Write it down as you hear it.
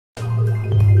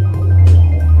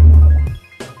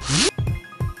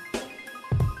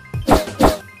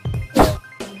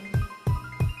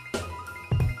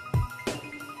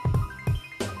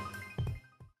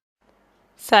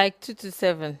Psych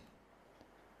 227,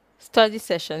 Study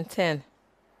Session 10,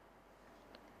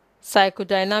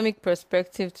 Psychodynamic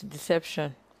Perspective to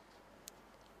Deception.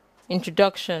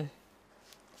 Introduction.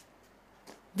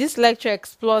 This lecture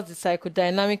explores the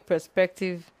psychodynamic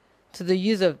perspective to the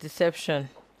use of deception.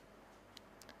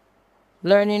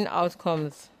 Learning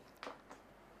outcomes.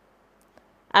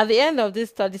 At the end of this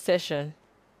study session,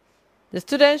 the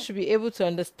students should be able to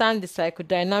understand the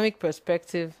psychodynamic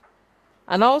perspective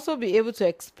and also be able to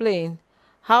explain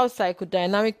how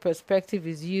psychodynamic perspective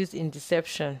is used in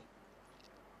deception.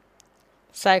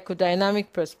 Psychodynamic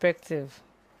perspective.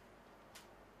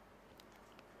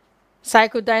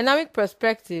 Psychodynamic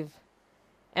perspective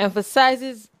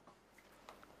emphasizes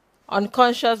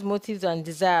unconscious motives and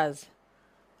desires,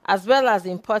 as well as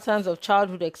the importance of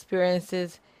childhood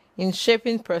experiences in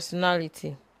shaping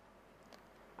personality.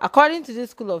 According to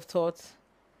this school of thought,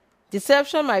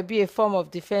 deception might be a form of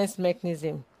defense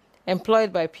mechanism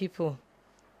employed by people.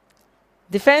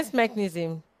 Defense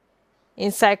mechanism, in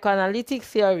psychoanalytic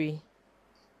theory,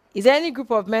 is any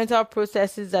group of mental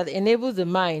processes that enables the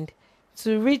mind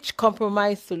to reach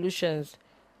compromise solutions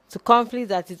to conflicts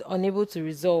that it is unable to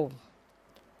resolve.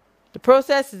 The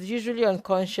process is usually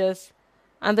unconscious,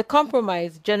 and the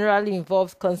compromise generally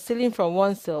involves concealing from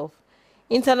oneself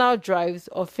internal drives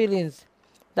or feelings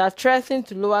that threaten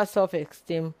to lower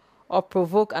self-esteem or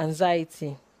provoke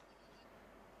anxiety.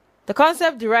 The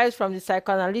concept derives from the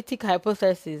psychoanalytic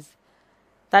hypothesis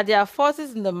that there are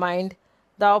forces in the mind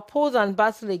that oppose and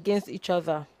battle against each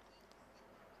other.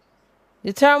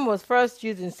 The term was first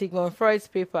used in Sigmund Freud's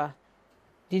paper,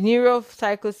 The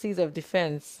Neuropsychoses of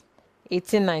Defense,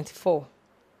 1894.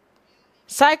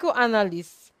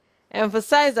 Psychoanalysts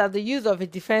emphasize that the use of a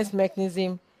defense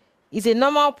mechanism is a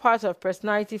normal part of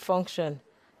personality function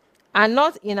and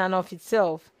not in and of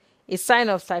itself a sign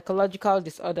of psychological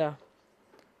disorder.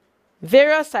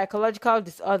 Various psychological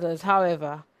disorders,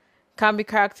 however, can be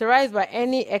characterized by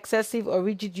any excessive or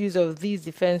rigid use of these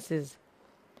defenses.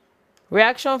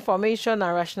 Reaction formation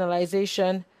and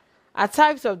rationalization are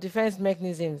types of defense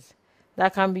mechanisms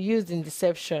that can be used in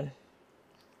deception.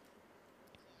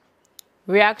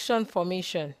 Reaction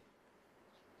formation.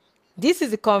 This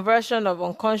is the conversion of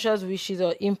unconscious wishes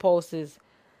or impulses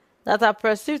that are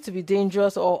perceived to be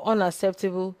dangerous or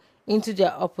unacceptable into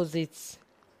their opposites.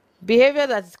 Behavior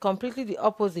that is completely the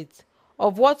opposite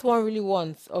of what one really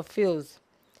wants or feels,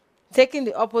 taking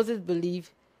the opposite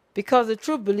belief because the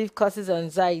true belief causes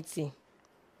anxiety.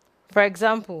 For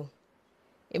example,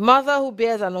 a mother who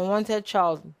bears an unwanted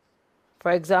child,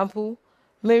 for example,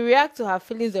 may react to her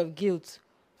feelings of guilt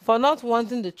for not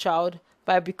wanting the child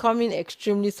by becoming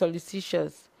extremely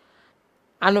solicitous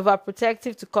and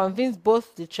overprotective to convince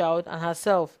both the child and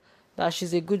herself that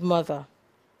she's a good mother.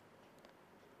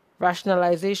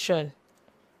 Rationalization,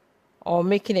 or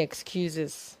making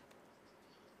excuses.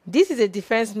 This is a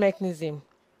defense mechanism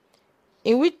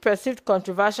in which perceived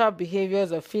controversial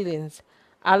behaviors or feelings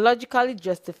are logically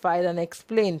justified and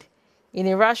explained in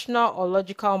a rational or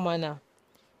logical manner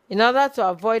in order to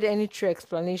avoid any true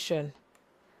explanation,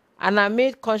 and are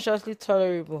made consciously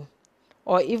tolerable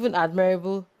or even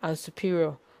admirable and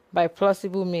superior by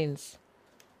plausible means.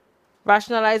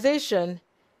 Rationalization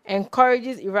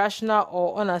encourages irrational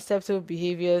or unacceptable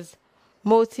behaviors,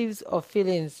 motives, or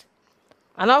feelings,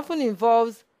 and often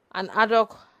involves an ad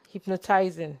hoc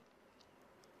hypnotizing.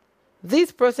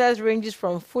 This process ranges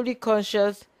from fully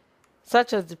conscious,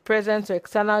 such as the present or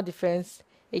external defense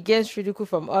against ridicule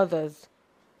from others,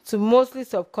 to mostly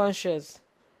subconscious,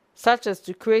 such as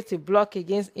to create a block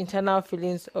against internal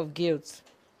feelings of guilt.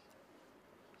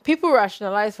 People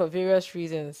rationalize for various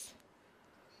reasons.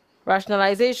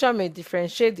 Rationalization may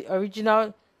differentiate the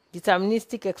original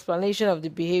deterministic explanation of the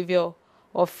behavior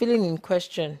or feeling in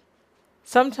question.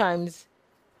 Sometimes,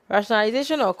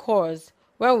 rationalization occurs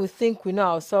when we think we know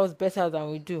ourselves better than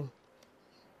we do.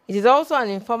 It is also an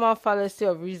informal fallacy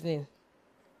of reasoning.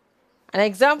 An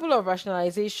example of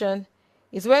rationalization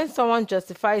is when someone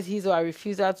justifies his or her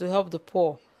refusal to help the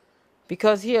poor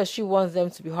because he or she wants them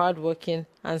to be hardworking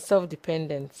and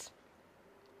self-dependent.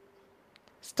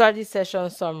 Study session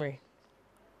summary.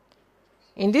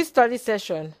 In this study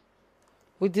session,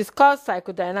 we discuss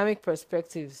psychodynamic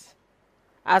perspectives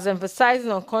as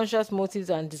emphasizing unconscious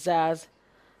motives and desires,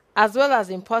 as well as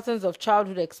the importance of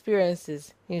childhood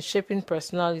experiences in shaping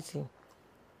personality.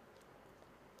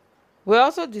 We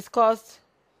also discussed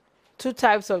two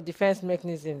types of defense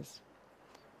mechanisms,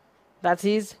 that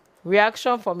is,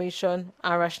 reaction formation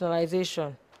and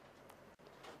rationalization.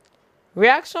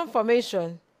 Reaction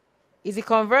formation is the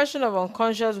conversion of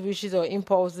unconscious wishes or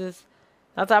impulses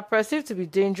that are perceived to be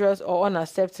dangerous or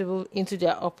unacceptable into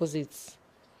their opposites.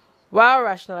 while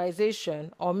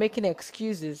rationalization or making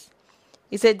excuses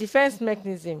is a defense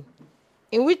mechanism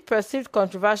in which perceived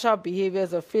controversial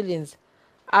behaviors or feelings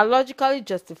are logically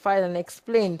justified and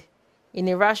explained in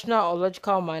a rational or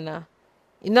logical manner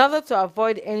in order to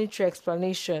avoid any true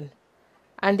explanation,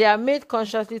 and they are made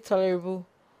consciously tolerable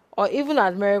or even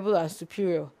admirable and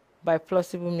superior by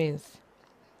plausible means.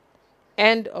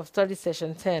 End of study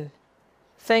session 10.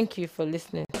 Thank you for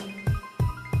listening.